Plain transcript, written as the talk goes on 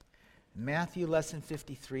Matthew lesson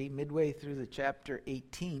 53, midway through the chapter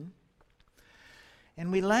 18.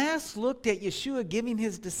 And we last looked at Yeshua giving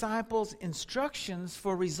his disciples instructions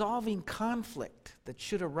for resolving conflict that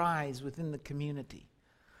should arise within the community.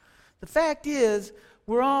 The fact is,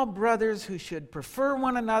 we're all brothers who should prefer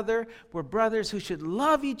one another. We're brothers who should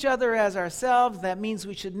love each other as ourselves. That means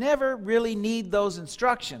we should never really need those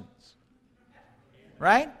instructions.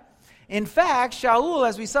 Right? In fact, Shaul,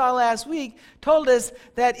 as we saw last week, told us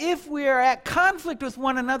that if we are at conflict with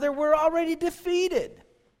one another, we're already defeated.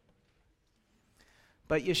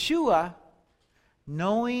 But Yeshua,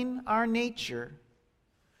 knowing our nature,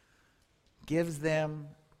 gives them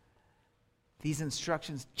these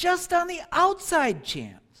instructions just on the outside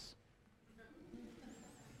chance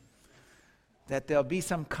that there'll be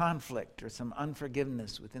some conflict or some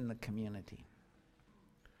unforgiveness within the community.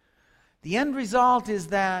 The end result is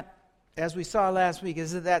that, as we saw last week,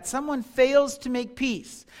 is that someone fails to make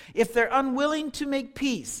peace. If they're unwilling to make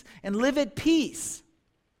peace and live at peace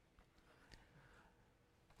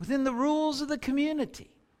within the rules of the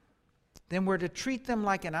community, then we're to treat them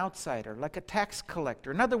like an outsider, like a tax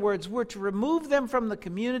collector. In other words, we're to remove them from the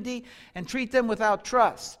community and treat them without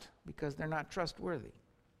trust because they're not trustworthy.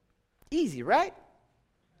 Easy, right?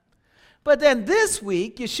 But then this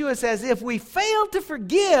week, Yeshua says, if we fail to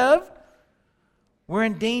forgive, we're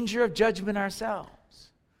in danger of judgment ourselves.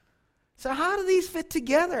 So how do these fit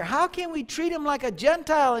together? How can we treat him like a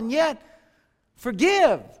Gentile and yet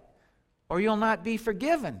forgive? Or you'll not be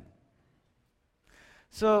forgiven.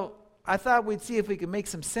 So I thought we'd see if we could make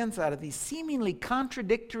some sense out of these seemingly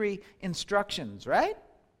contradictory instructions, right?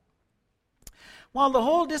 Well, the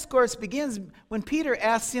whole discourse begins when Peter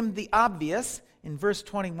asks him the obvious in verse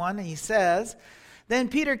 21, and he says, then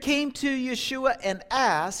Peter came to Yeshua and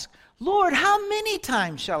asked, Lord, how many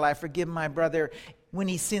times shall I forgive my brother when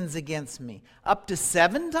he sins against me? Up to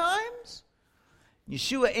 7 times?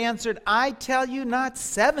 Yeshua answered, I tell you not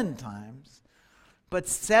 7 times, but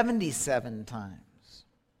 77 times.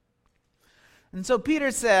 And so Peter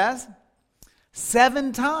says,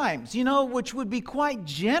 7 times, which would be quite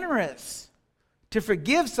generous to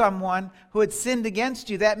forgive someone who had sinned against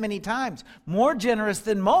you that many times. More generous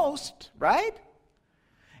than most, right?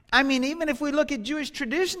 I mean, even if we look at Jewish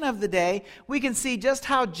tradition of the day, we can see just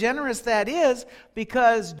how generous that is,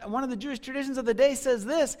 because one of the Jewish traditions of the day says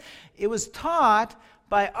this. It was taught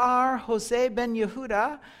by our Jose ben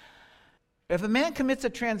Yehuda, if a man commits a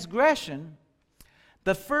transgression,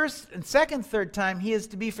 the first and second, third time he is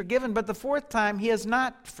to be forgiven, but the 4th time he is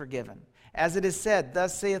not forgiven. As it is said,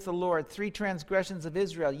 thus saith the Lord, 3 transgressions of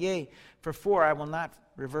Israel, yea, for 4 I will not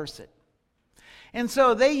reverse it. And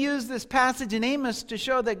so they use this passage in Amos to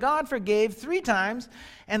show that God forgave 3 times,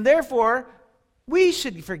 and therefore we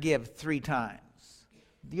should forgive 3 times.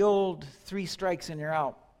 The old 3 strikes and you're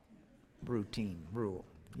out rule.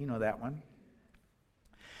 You know that one.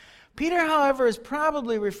 Peter, however, is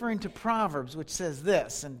probably referring to Proverbs, which says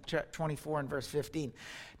this in 24 and verse 15.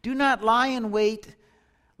 Do not lie in wait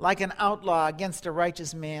like an outlaw against a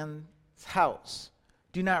righteous man's house.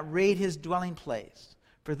 Do not raid his dwelling place.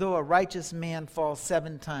 For though a righteous man falls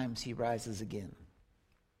 7 times, he rises again.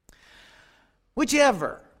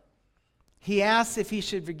 Whichever, he asks if he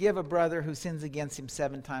should forgive a brother who sins against him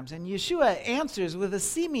 7 times. And Yeshua answers with a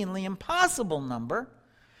seemingly impossible number.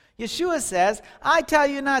 Yeshua says, I tell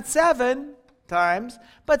you not 7 times,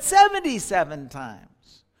 but 77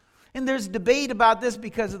 times. And there's debate about this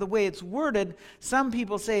because of the way it's worded. Some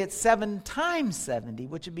people say it's 7 times 70,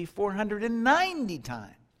 which would be 490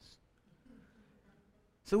 times.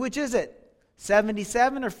 So which is it?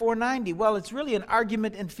 77 or 490? Well, it's really an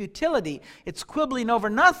argument in futility. It's quibbling over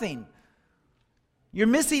nothing. You're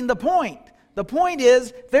missing the point. The point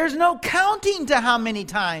is, there's no counting to how many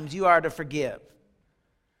times you are to forgive.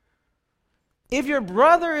 If your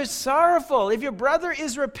brother is sorrowful, if your brother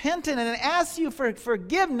is repentant and asks you for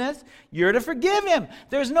forgiveness, you're to forgive him.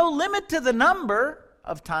 There's no limit to the number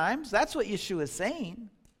of times. That's what Yeshua is saying.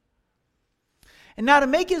 And now to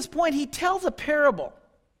make his point, he tells a parable.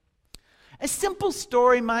 A simple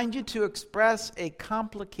story, mind you, to express a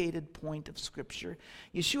complicated point of Scripture.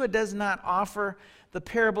 Yeshua does not offer the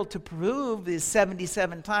parable to prove these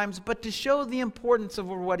 77 times, but to show the importance of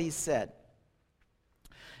what he said.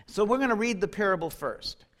 So we're going to read the parable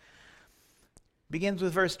first. Begins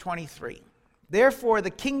with verse 23. Therefore, the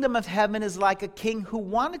kingdom of heaven is like a king who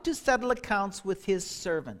wanted to settle accounts with his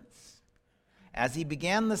servants. As he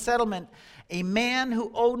began the settlement, a man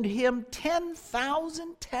who owed him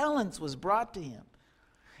 10,000 talents was brought to him.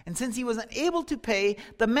 And since he was unable to pay,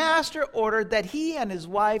 the master ordered that he and his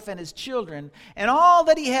wife and his children and all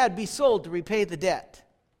that he had be sold to repay the debt.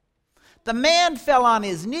 The man fell on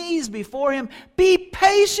his knees before him. "Be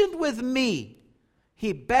patient with me,"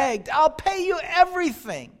 he begged. "I'll pay you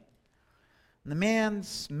everything." And the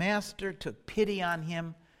man's master took pity on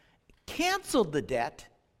him, canceled the debt,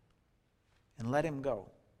 and let him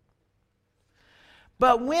go.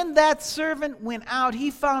 But when that servant went out, he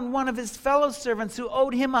found one of his fellow servants who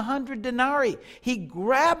owed him 100 denarii. He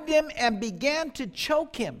grabbed him and began to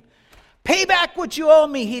choke him. "Pay back what you owe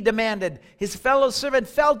me," he demanded. His fellow servant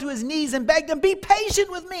fell to his knees and begged him, "Be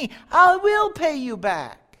patient with me. I will pay you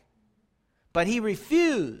back." But he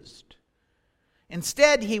refused.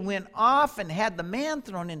 Instead, he went off and had the man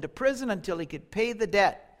thrown into prison until he could pay the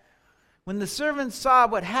debt. When the servants saw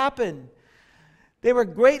what happened, they were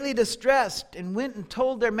greatly distressed and went and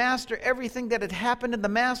told their master everything that had happened. And the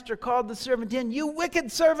master called the servant in. "You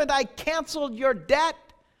wicked servant, I canceled your debt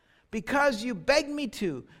because you begged me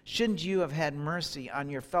to. Shouldn't you have had mercy on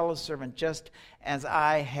your fellow servant just as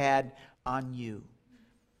I had on you?"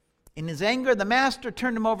 In his anger, the master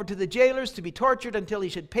turned him over to the jailers to be tortured until he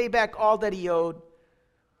should pay back all that he owed.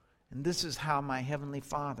 And this is how my heavenly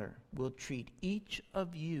Father will treat each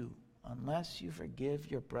of you unless you forgive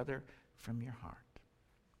your brother from your heart.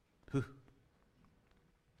 Whew.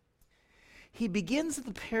 He begins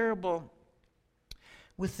the parable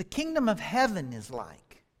with the kingdom of heaven is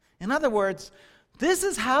like. In other words, this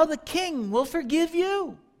is how the king will forgive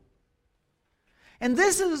you. And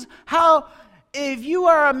this is how, if you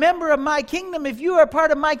are a member of my kingdom, if you are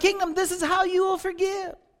part of my kingdom, this is how you will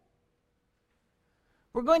forgive.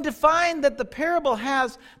 We're going to find that the parable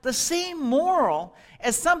has the same moral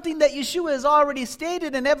as something that Yeshua has already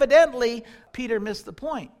stated, and evidently Peter missed the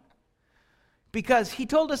point. Because he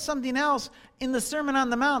told us something else in the Sermon on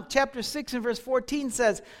the Mount. Chapter 6 and verse 14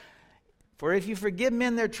 says, "For if you forgive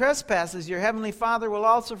men their trespasses, your heavenly Father will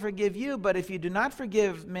also forgive you. But if you do not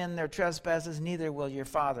forgive men their trespasses, neither will your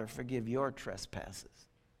Father forgive your trespasses."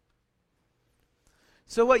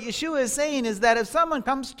 So what Yeshua is saying is that if someone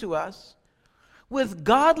comes to us with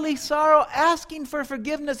godly sorrow asking for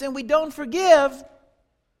forgiveness and we don't forgive,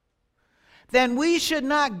 then we should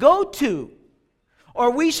not go to,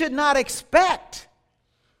 or we should not expect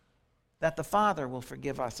that the Father will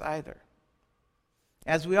forgive us either.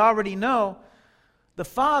 As we already know, the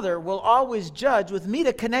Father will always judge with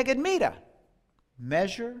mita keneged mita,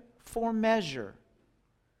 measure for measure.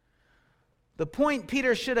 The point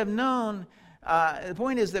Peter should have known, the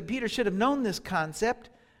point is that Peter should have known this concept,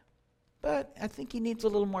 but I think he needs a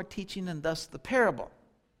little more teaching, and thus the parable.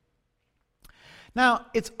 Now,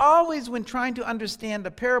 it's always when trying to understand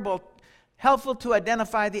a parable helpful to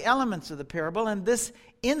identify the elements of the parable. In this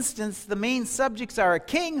instance, the main subjects are a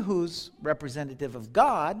king who's representative of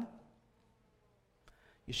God,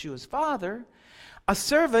 Yeshua's Father, a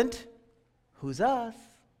servant who's us.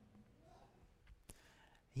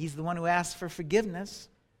 He's the one who asks for forgiveness,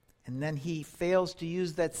 and then he fails to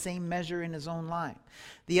use that same measure in his own life.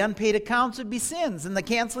 The unpaid accounts would be sins, and the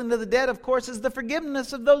canceling of the debt, of course, is the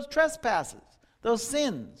forgiveness of those trespasses, those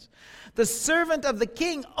sins. The servant of the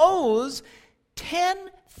king owes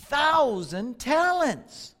 10,000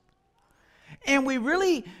 talents. And we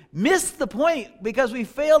really miss the point because we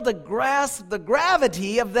fail to grasp the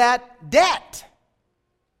gravity of that debt.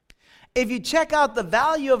 If you check out the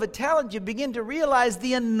value of a talent, you begin to realize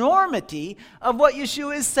the enormity of what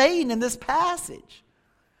Yeshua is saying in this passage.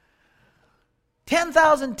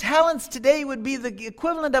 10,000 talents today would be the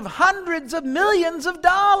equivalent of hundreds of millions of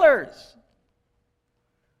dollars.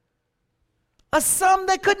 A sum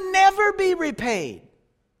that could never be repaid.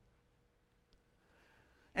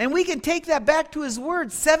 And we can take that back to his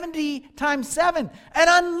word, 70 times 7, an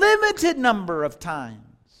unlimited number of times.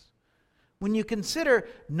 When you consider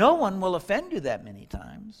no one will offend you that many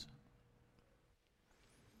times.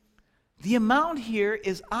 The amount here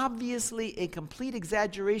is obviously a complete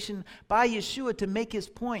exaggeration by Yeshua to make his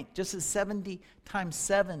point, just as 70 times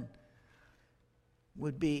 7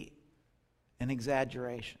 would be an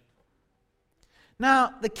exaggeration.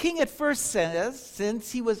 Now, the king at first says,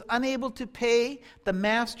 since he was unable to pay, the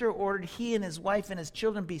master ordered he and his wife and his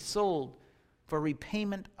children be sold for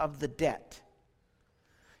repayment of the debt.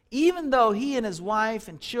 Even though he and his wife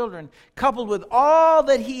and children, coupled with all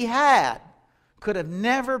that he had, could have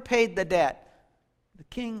never paid the debt, the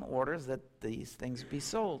king orders that these things be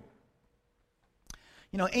sold.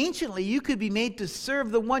 You know, anciently, you could be made to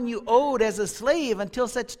serve the one you owed as a slave until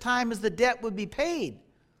such time as the debt would be paid.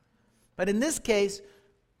 But in this case,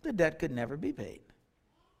 the debt could never be paid.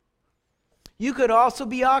 You could also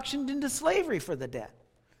be auctioned into slavery for the debt.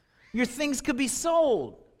 Your things could be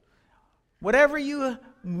sold. Whatever you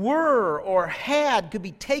were or had could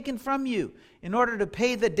be taken from you in order to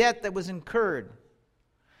pay the debt that was incurred.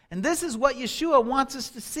 And this is what Yeshua wants us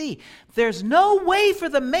to see. There's no way for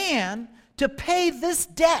the man to pay this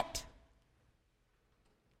debt.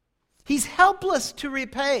 He's helpless to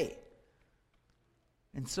repay.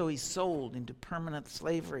 And so he's sold into permanent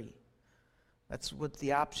slavery. That's what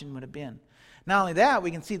the option would have been. Not only that,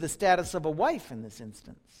 we can see the status of a wife in this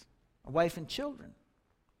instance. A wife and children.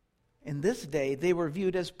 In this day, they were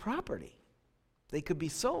viewed as property. They could be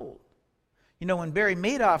sold. You know, when Barry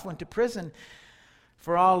Madoff went to prison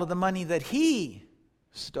for all of the money that he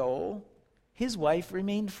stole, his wife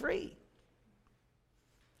remained free.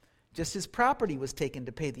 Just his property was taken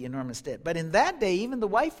to pay the enormous debt. But in that day, even the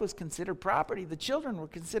wife was considered property. The children were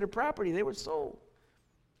considered property. They were sold.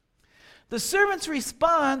 The servant's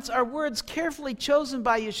response are words carefully chosen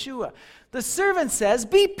by Yeshua. The servant says,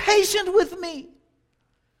 "Be patient with me."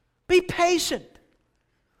 Be patient.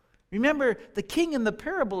 Remember, the king in the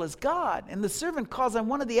parable is God, and the servant calls on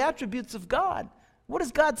one of the attributes of God. What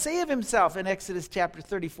does God say of himself in Exodus chapter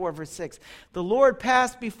 34, verse 6? The Lord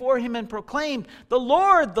passed before him and proclaimed, the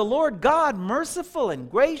Lord God, merciful and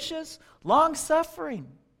gracious, long-suffering,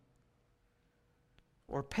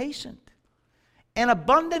 or patient, and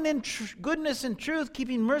abundant in goodness and truth,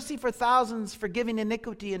 keeping mercy for thousands, forgiving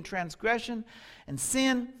iniquity and transgression and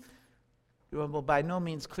sin, who will by no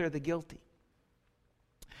means clear the guilty.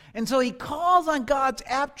 And so he calls on God's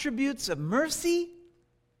attributes of mercy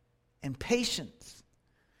and patience.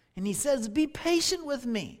 And he says, be patient with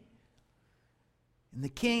me. And the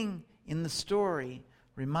king in the story,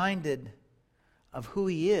 reminded of who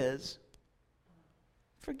he is,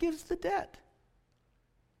 forgives the debt.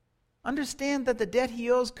 Understand that the debt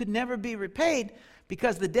he owes could never be repaid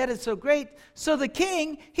because the debt is so great. So the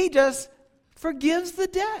king, he just forgives the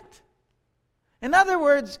debt. In other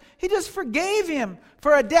words, he just forgave him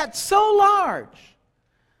for a debt so large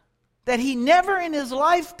that he never in his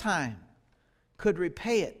lifetime could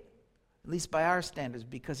repay it, at least by our standards,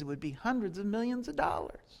 because it would be hundreds of millions of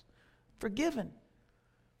dollars forgiven.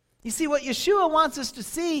 You see, what Yeshua wants us to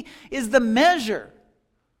see is the measure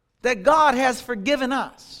that God has forgiven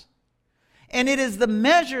us. And it is the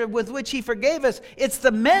measure with which he forgave us. It's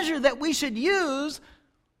the measure that we should use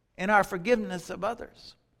in our forgiveness of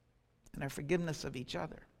others and our forgiveness of each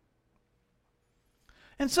other.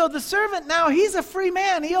 And so the servant now, he's a free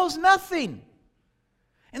man. He owes nothing.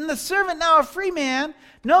 And the servant, now a free man,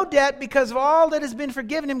 no debt because of all that has been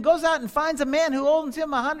forgiven him, goes out and finds a man who owes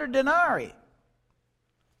him 100 denarii.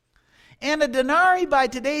 And a denarii by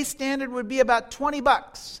today's standard would be about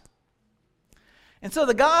 $20. And so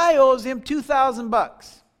the guy owes him $2,000,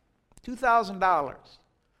 $2,000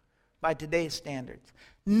 by today's standards.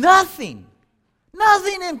 Nothing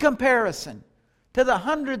in comparison to the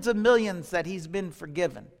hundreds of millions that he's been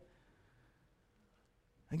forgiven.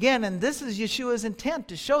 Again, and this is Yeshua's intent,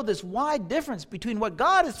 to show this wide difference between what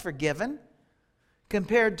God has forgiven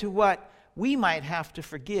compared to what we might have to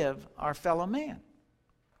forgive our fellow man.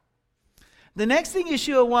 The next thing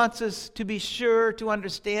Yeshua wants us to be sure to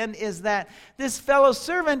understand is that this fellow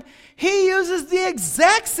servant, he uses the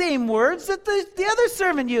exact same words that the other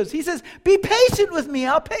servant used. He says, be patient with me,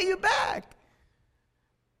 I'll pay you back.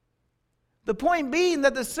 The point being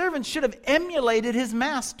that the servant should have emulated his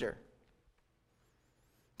master.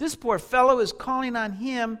 This poor fellow is calling on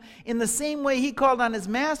him in the same way he called on his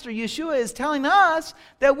master. Yeshua is telling us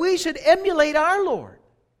that we should emulate our Lord,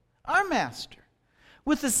 our master,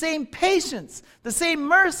 with the same patience, the same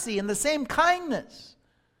mercy, and the same kindness.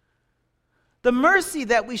 The mercy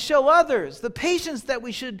that we show others, the patience that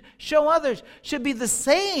we should show others should be the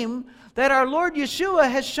same that our Lord Yeshua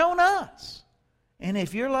has shown us. And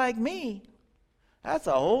if you're like me, that's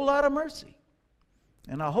a whole lot of mercy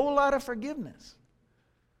and a whole lot of forgiveness.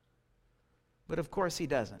 But of course he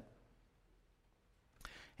doesn't.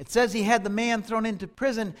 It says he had the man thrown into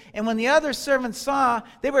prison, and when the other servants saw,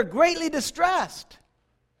 they were greatly distressed.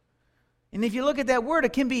 And if you look at that word,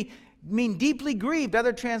 it can mean deeply grieved.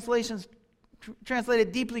 Other translations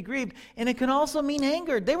translated deeply grieved. And it can also mean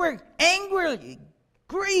angered. They were angrily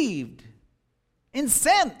grieved,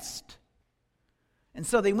 incensed. And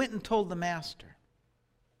so they went and told the master.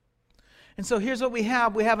 And so here's what we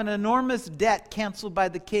have. We have an enormous debt canceled by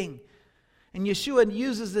the king. And Yeshua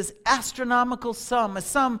uses this astronomical sum, a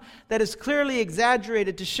sum that is clearly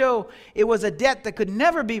exaggerated to show it was a debt that could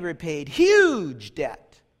never be repaid. Huge debt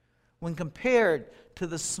when compared to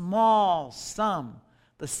the small sum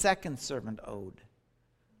the second servant owed.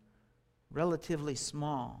 Relatively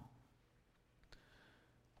small.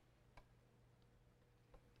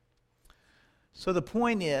 So the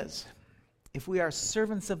point is, if we are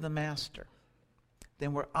servants of the master,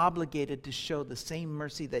 then we're obligated to show the same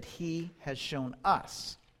mercy that he has shown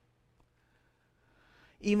us.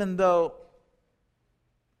 even though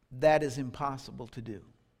that is impossible to do.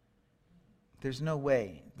 There's no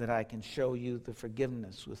way that I can show you the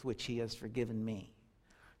forgiveness with which he has forgiven me.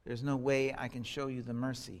 There's no way I can show you the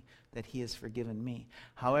mercy that he has forgiven me.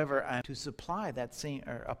 However, I am to apply that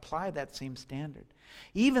same standard.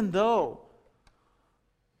 Even though,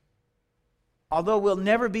 although we'll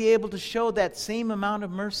never be able to show that same amount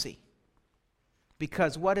of mercy,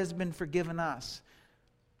 because what has been forgiven us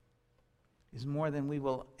is more than we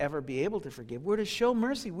will ever be able to forgive. We're to show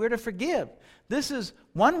mercy. We're to forgive. This is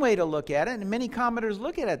one way to look at it, and many commentators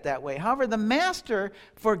look at it that way. However, the master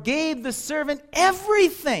forgave the servant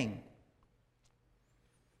everything.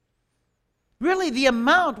 Really, the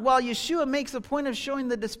amount, while Yeshua makes a point of showing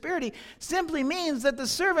the disparity, simply means that the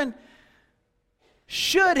servant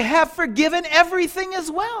should have forgiven everything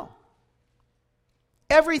as well.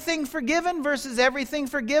 Everything forgiven versus everything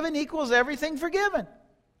forgiven equals everything forgiven.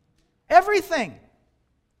 Everything.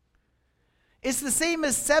 It's the same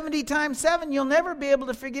as 70 times 7. You'll never be able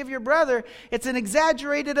to forgive your brother. It's an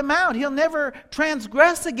exaggerated amount. He'll never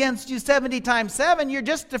transgress against you 70 times 7. You're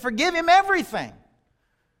just to forgive him everything.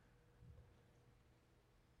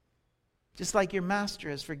 Just like your master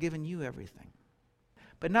has forgiven you everything.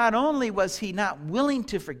 But not only was he not willing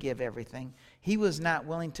to forgive everything, he was not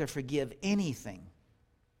willing to forgive anything.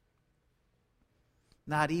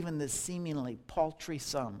 Not even this seemingly paltry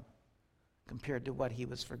sum compared to what he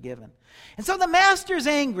was forgiven. And so the master's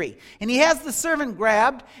angry, and he has the servant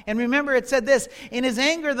grabbed. And remember, it said this: in his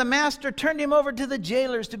anger, the master turned him over to the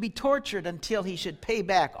jailers to be tortured until he should pay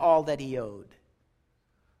back all that he owed.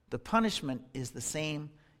 The punishment is the same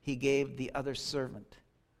he gave the other servant.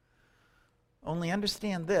 Only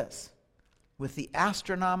understand this: with the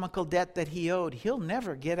astronomical debt that he owed, he'll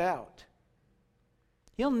never get out.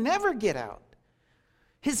 He'll never get out.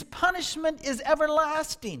 His punishment is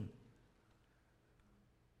everlasting.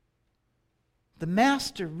 The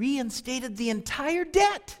master reinstated the entire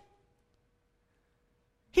debt.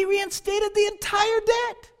 He reinstated the entire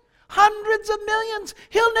debt. Hundreds of millions.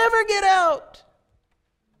 He'll never get out.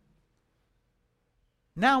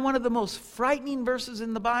 Now, one of the most frightening verses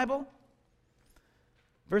in the Bible.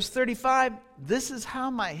 Verse 35, this is how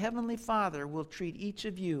my heavenly Father will treat each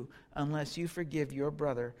of you unless you forgive your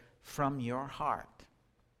brother from your heart.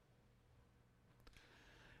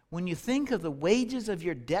 When you think of the wages of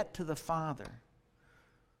your debt to the Father,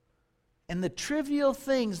 and the trivial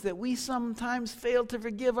things that we sometimes fail to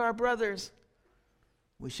forgive our brothers,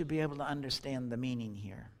 we should be able to understand the meaning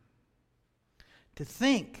here. To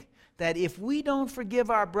think that if we don't forgive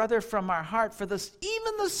our brother from our heart for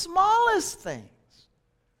even the smallest things,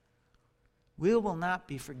 we will not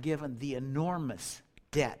be forgiven the enormous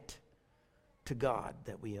debt to God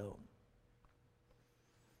that we owe.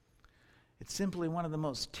 It's simply one of the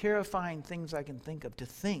most terrifying things I can think of, to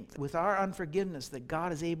think with our unforgiveness that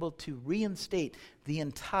God is able to reinstate the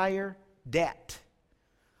entire debt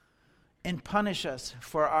and punish us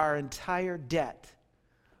for our entire debt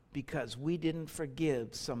because we didn't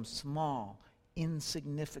forgive some small,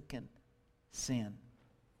 insignificant sin.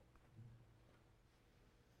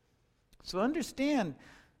 So understand,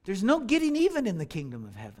 there's no getting even in the kingdom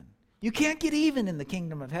of heaven. You can't get even in the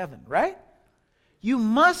kingdom of heaven, right? You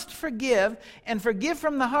must forgive, and forgive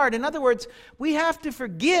from the heart. In other words, we have to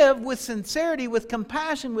forgive with sincerity, with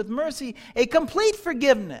compassion, with mercy, a complete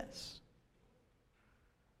forgiveness.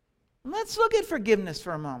 Let's look at forgiveness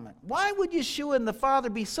for a moment. Why would Yeshua and the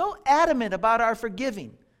Father be so adamant about our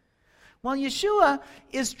forgiving? Well, Yeshua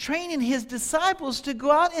is training his disciples to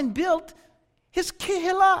go out and build his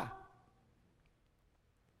kehilah.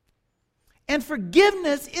 And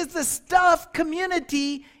forgiveness is the stuff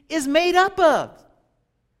community is made up of.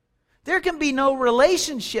 There can be no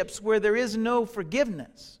relationships where there is no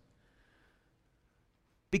forgiveness.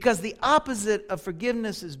 Because the opposite of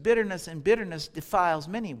forgiveness is bitterness, and bitterness defiles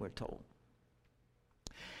many, we're told.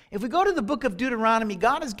 If we go to the book of Deuteronomy,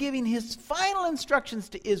 God is giving his final instructions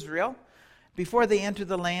to Israel before they enter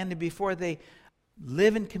the land and before they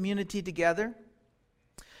live in community together.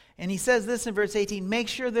 And he says this in verse 18, make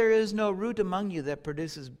sure there is no root among you that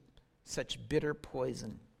produces such bitter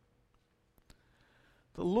poison.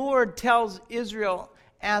 The Lord tells Israel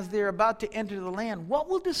as they're about to enter the land, what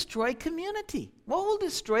will destroy community? What will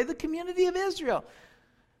destroy the community of Israel?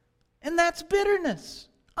 And that's bitterness,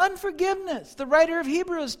 unforgiveness. The writer of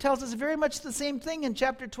Hebrews tells us very much the same thing in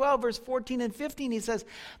chapter 12, verse 14 and 15. He says,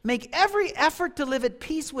 make every effort to live at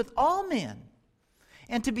peace with all men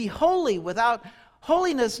and to be holy. Without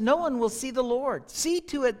holiness, no one will see the Lord. See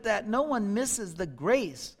to it that no one misses the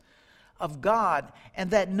grace of God,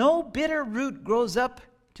 and that no bitter root grows up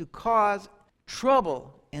to cause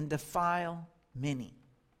trouble and defile many.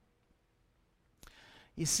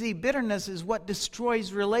 You see, bitterness is what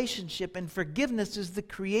destroys relationship, and forgiveness is the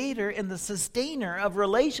creator and the sustainer of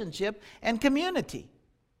relationship and community.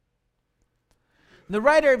 The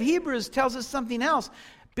writer of Hebrews tells us something else.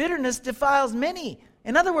 Bitterness defiles many.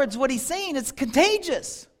 In other words, what he's saying is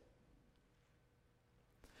contagious.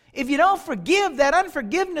 If you don't forgive, that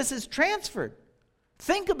unforgiveness is transferred.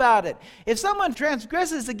 Think about it. If someone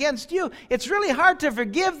transgresses against you, it's really hard to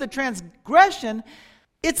forgive the transgression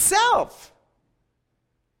itself.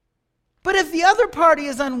 But if the other party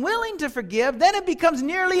is unwilling to forgive, then it becomes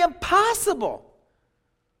nearly impossible.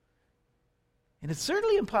 And it's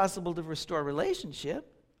certainly impossible to restore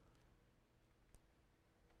relationship,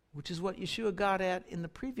 which is what Yeshua got at in the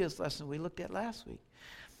previous lesson we looked at last week.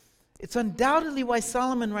 It's undoubtedly why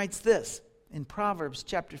Solomon writes this in Proverbs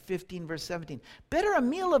chapter 15, verse 17. Better a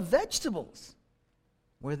meal of vegetables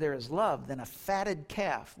where there is love than a fatted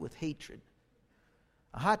calf with hatred.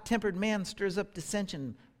 A hot-tempered man stirs up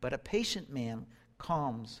dissension, but a patient man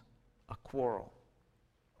calms a quarrel.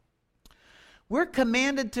 We're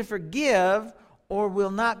commanded to forgive or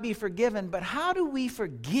will not be forgiven, but how do we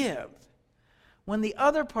forgive when the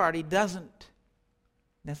other party doesn't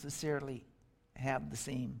necessarily have the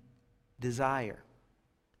same desire?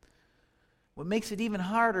 What makes it even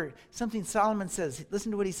harder, something Solomon says,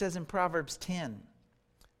 listen to what he says in Proverbs 10,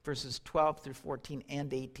 verses 12 through 14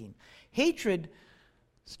 and 18. Hatred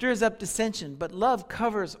stirs up dissension, but love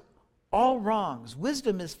covers all wrongs.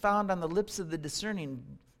 Wisdom is found on the lips of the discerning,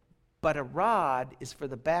 but a rod is for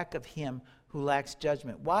the back of him who lacks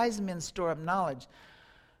judgment. Wise men store up knowledge,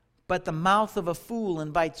 but the mouth of a fool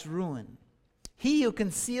invites ruin. He who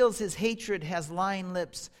conceals his hatred has lying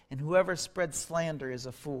lips, and whoever spreads slander is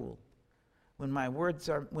a fool. When words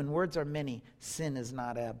are many, sin is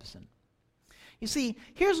not absent. You see,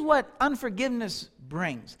 here's what unforgiveness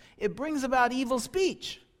brings. It brings about evil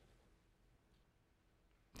speech.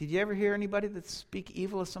 Did you ever hear anybody that speak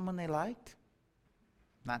evil of someone they liked?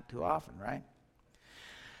 Not too often, right?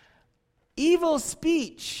 Evil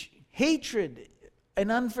speech, hatred,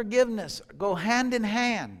 and unforgiveness go hand in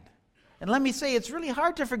hand. And let me say, it's really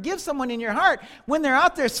hard to forgive someone in your heart when they're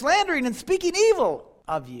out there slandering and speaking evil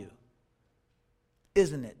of you.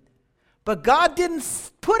 Isn't it? But God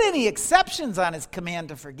didn't put any exceptions on his command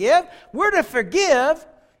to forgive. We're to forgive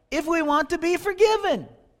if we want to be forgiven.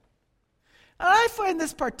 And I find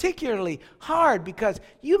this particularly hard because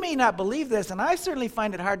you may not believe this, and I certainly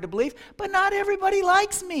find it hard to believe, but not everybody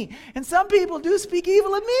likes me. And some people do speak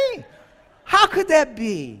evil of me. How could that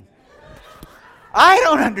be? I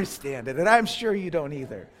don't understand it, and I'm sure you don't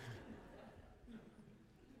either.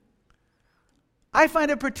 I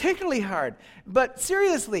find it particularly hard. But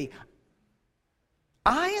seriously,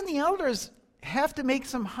 I and the elders have to make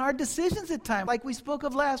some hard decisions at times. Like we spoke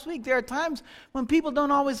of last week, there are times when people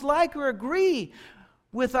don't always like or agree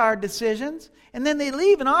with our decisions, and then they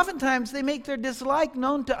leave, and oftentimes they make their dislike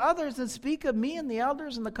known to others and speak of me and the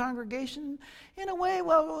elders and the congregation in a way,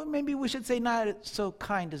 well, maybe we should say not so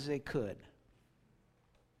kind as they could.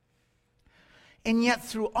 And yet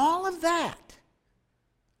through all of that,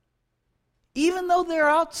 even though they're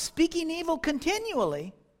out speaking evil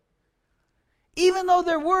continually, even though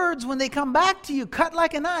their words, when they come back to you, cut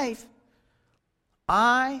like a knife,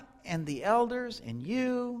 I and the elders and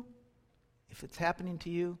you, if it's happening to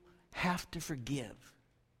you, have to forgive.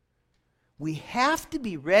 We have to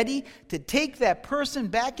be ready to take that person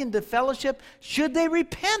back into fellowship should they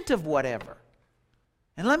repent of whatever.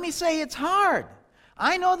 And let me say, it's hard.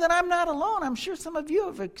 I know that I'm not alone. I'm sure some of you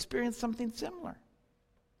have experienced something similar.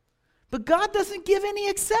 But God doesn't give any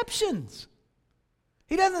exceptions.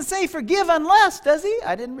 He doesn't say forgive unless, does he?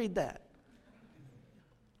 I didn't read that.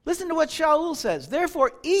 Listen to what Shaul says.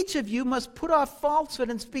 Therefore, each of you must put off falsehood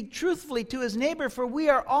and speak truthfully to his neighbor, for we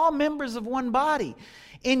are all members of one body.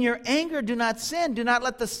 In your anger, do not sin. Do not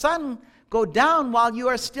let the sun go down while you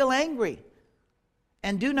are still angry.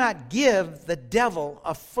 And do not give the devil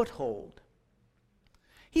a foothold.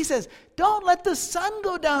 He says, don't let the sun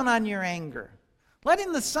go down on your anger.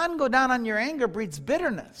 Letting the sun go down on your anger breeds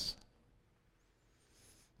bitterness.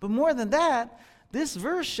 But more than that, this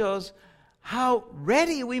verse shows how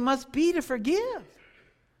ready we must be to forgive.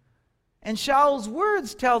 And Shaul's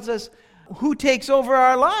words tells us who takes over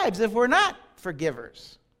our lives if we're not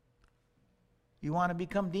forgivers. You want to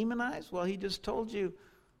become demonized? Well, he just told you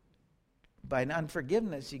by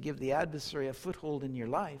unforgiveness, you give the adversary a foothold in your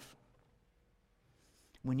life.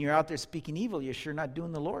 When you're out there speaking evil, you're sure not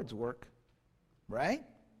doing the Lord's work. Right?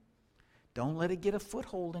 Don't let it get a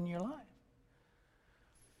foothold in your life.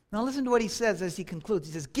 Now listen to what he says as he concludes.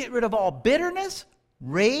 He says, get rid of all bitterness,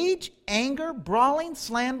 rage, anger, brawling,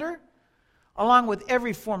 slander, along with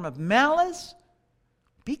every form of malice.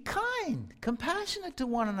 Be kind, compassionate to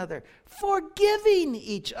one another, forgiving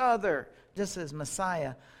each other, just as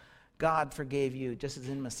Messiah, God forgave you, just as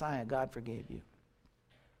in Messiah, God forgave you.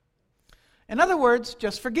 In other words,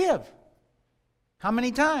 just forgive. How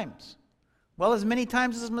many times? Well, as many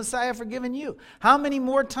times as Messiah forgiven you. How many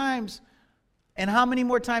more times, and how many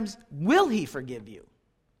more times will he forgive you?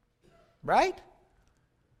 Right?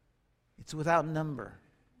 It's without number.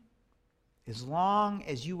 As long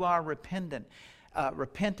as you are repentant,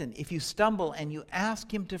 if you stumble and you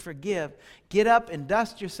ask him to forgive, get up and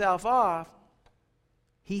dust yourself off,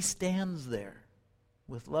 he stands there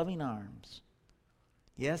with loving arms.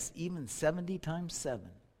 Yes, even 70 times 7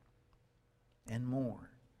 and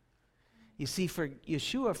more. You see,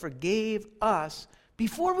 Yeshua forgave us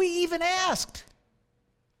before we even asked.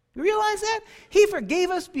 You realize that? He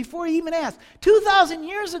forgave us before he even asked. 2,000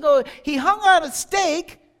 years ago, he hung on a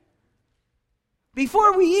stake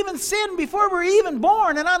before we even sinned, before we were even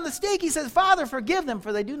born. And on the stake, he says, Father, forgive them,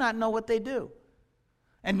 for they do not know what they do.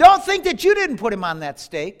 And don't think that you didn't put him on that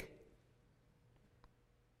stake.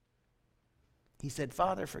 He said,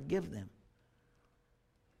 Father, forgive them,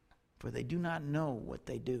 for they do not know what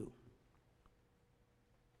they do.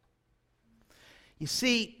 You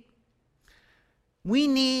see, we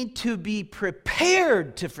need to be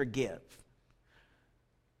prepared to forgive,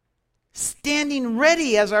 standing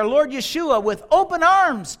ready as our Lord Yeshua with open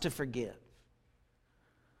arms to forgive.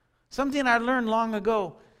 Something I learned long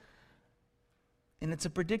ago, and it's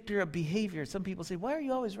a predictor of behavior. Some people say, why are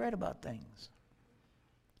you always right about things?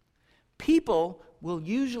 People will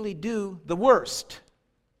usually do the worst.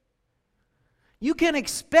 You can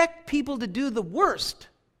expect people to do the worst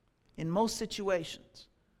in most situations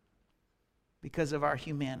because of our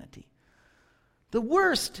humanity. The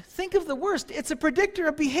worst, think of the worst. It's a predictor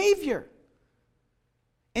of behavior.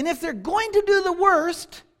 And if they're going to do the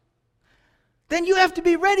worst, then you have to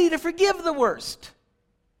be ready to forgive the worst.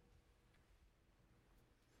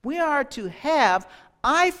 We are to have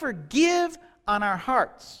I forgive on our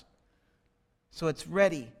hearts, so it's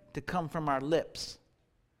ready to come from our lips.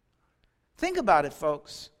 Think about it,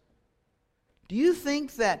 folks. Do you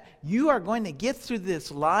think that you are going to get through this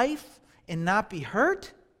life and not be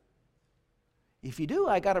hurt? If you do,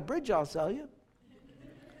 I got a bridge I'll sell you.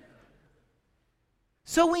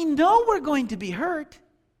 So we know we're going to be hurt.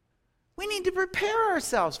 We need to prepare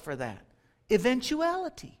ourselves for that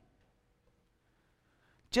eventuality.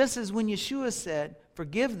 Just as when Yeshua said,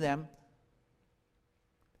 forgive them,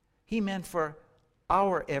 he meant for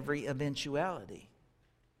our every eventuality.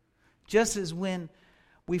 Just as when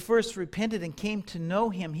we first repented and came to know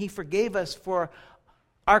him, he forgave us for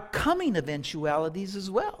our coming eventualities as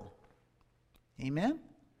well. Amen?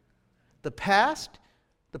 The past,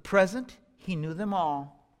 the present, he knew them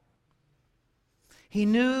all. He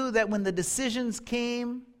knew that when the decisions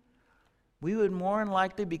came, we would more than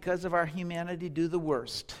likely, because of our humanity, do the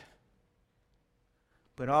worst.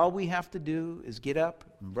 But all we have to do is get up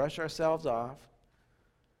and brush ourselves off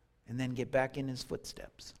and then get back in his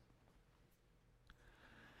footsteps.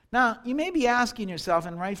 Now, you may be asking yourself,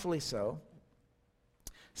 and rightfully so,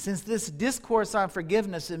 since this discourse on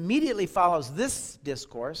forgiveness immediately follows this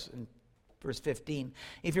discourse in verse 15,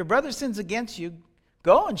 if your brother sins against you,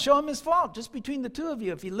 go and show him his fault, just between the two of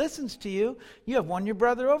you. If he listens to you, you have won your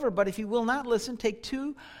brother over. But if he will not listen, take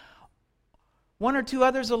one or two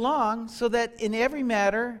others along, so that in every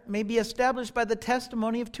matter may be established by the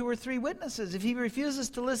testimony of 2 or 3 witnesses. If he refuses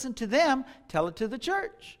to listen to them, tell it to the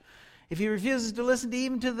church. If he refuses to listen to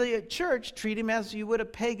even to the church, treat him as you would a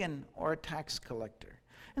pagan or a tax collector.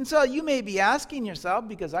 And so you may be asking yourself,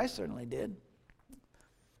 because I certainly did,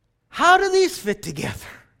 how do these fit together?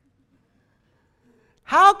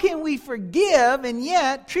 How can we forgive and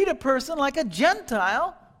yet treat a person like a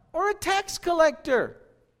Gentile or a tax collector?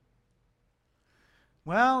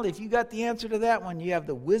 Well, if you got the answer to that one, you have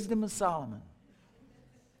the wisdom of Solomon.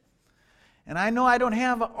 And I know I don't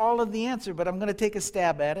have all of the answer, but I'm going to take a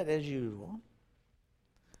stab at it as usual.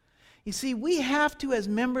 You see, we have to, as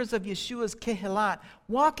members of Yeshua's Kehilat,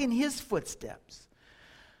 walk in his footsteps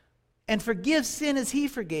and forgive sin as he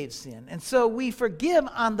forgave sin. And so we forgive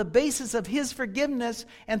on the basis of his forgiveness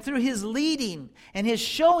and through his leading and his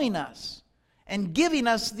showing us and giving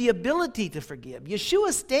us the ability to forgive.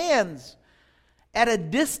 Yeshua stands at a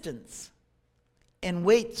distance and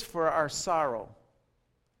waits for our sorrow,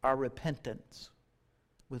 our repentance,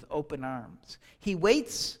 with open arms. He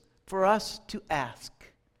waits for us to ask.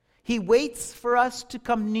 He waits for us to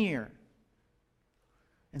come near.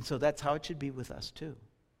 And so that's how it should be with us too.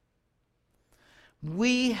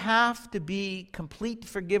 We have to be complete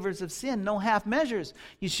forgivers of sin, no half measures.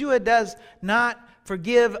 Yeshua does not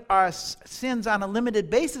forgive our sins on a limited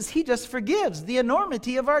basis. He just forgives the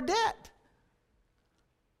enormity of our debt.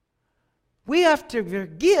 We have to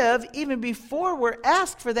forgive even before we're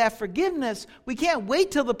asked for that forgiveness. We can't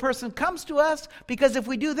wait till the person comes to us, because if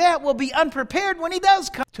we do that, we'll be unprepared when he does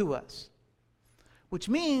come to us. Which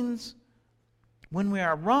means when we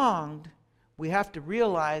are wronged, we have to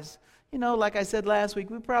realize, like I said last week,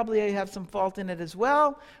 we probably have some fault in it as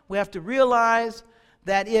well. We have to realize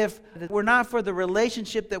that if it were not for the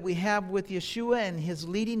relationship that we have with Yeshua and his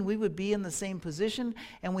leading, we would be in the same position.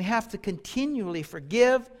 And we have to continually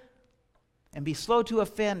forgive and be slow to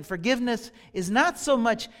offend. Forgiveness is not so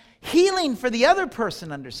much healing for the other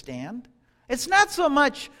person, understand? It's not so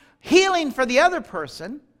much healing for the other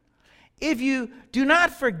person. If you do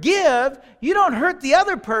not forgive, you don't hurt the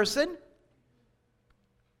other person.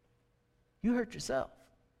 You hurt yourself.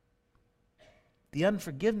 The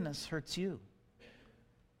unforgiveness hurts you.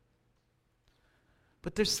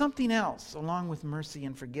 But there's something else along with mercy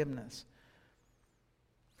and forgiveness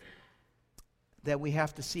that we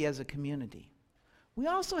have to see as a community. We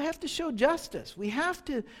also have to show justice. We have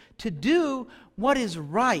to do what is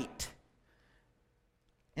right.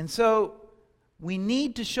 And so we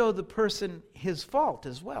need to show the person his fault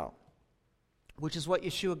as well, which is what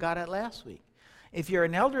Yeshua got at last week. If you're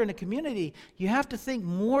an elder in a community, you have to think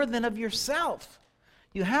more than of yourself.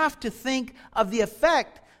 You have to think of the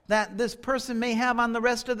effect that this person may have on the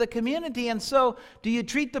rest of the community. And so, do you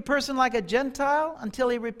treat the person like a Gentile until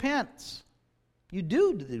he repents? You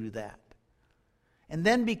do that. And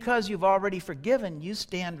then, because you've already forgiven, you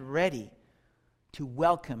stand ready to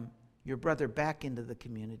welcome your brother back into the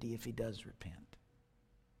community if he does repent.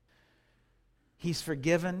 He's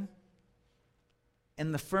forgiven,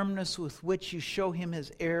 and the firmness with which you show him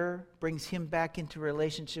his error brings him back into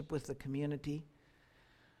relationship with the community,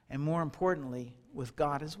 and more importantly, with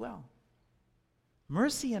God as well.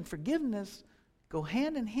 Mercy and forgiveness go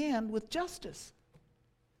hand in hand with justice.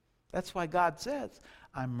 That's why God says,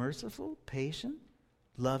 I'm merciful, patient,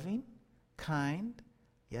 loving, kind,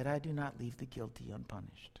 yet I do not leave the guilty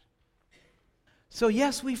unpunished. So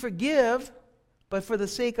yes, we forgive, but for the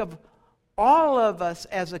sake of all of us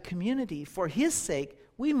as a community, for his sake,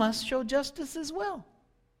 we must show justice as well.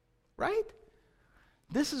 Right?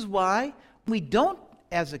 This is why we don't,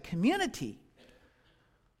 as a community,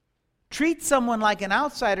 treat someone like an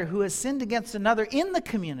outsider who has sinned against another in the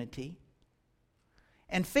community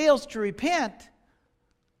and fails to repent.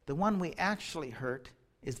 The one we actually hurt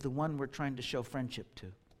is the one we're trying to show friendship to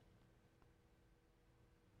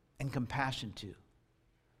and compassion to,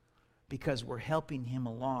 because we're helping him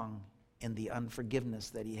along in the unforgiveness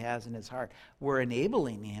that he has in his heart. We're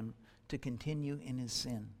enabling him to continue in his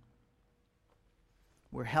sin.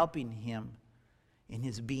 We're helping him in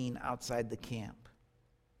his being outside the camp.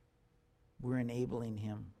 We're enabling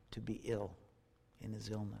him to be ill in his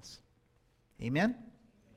illness. Amen?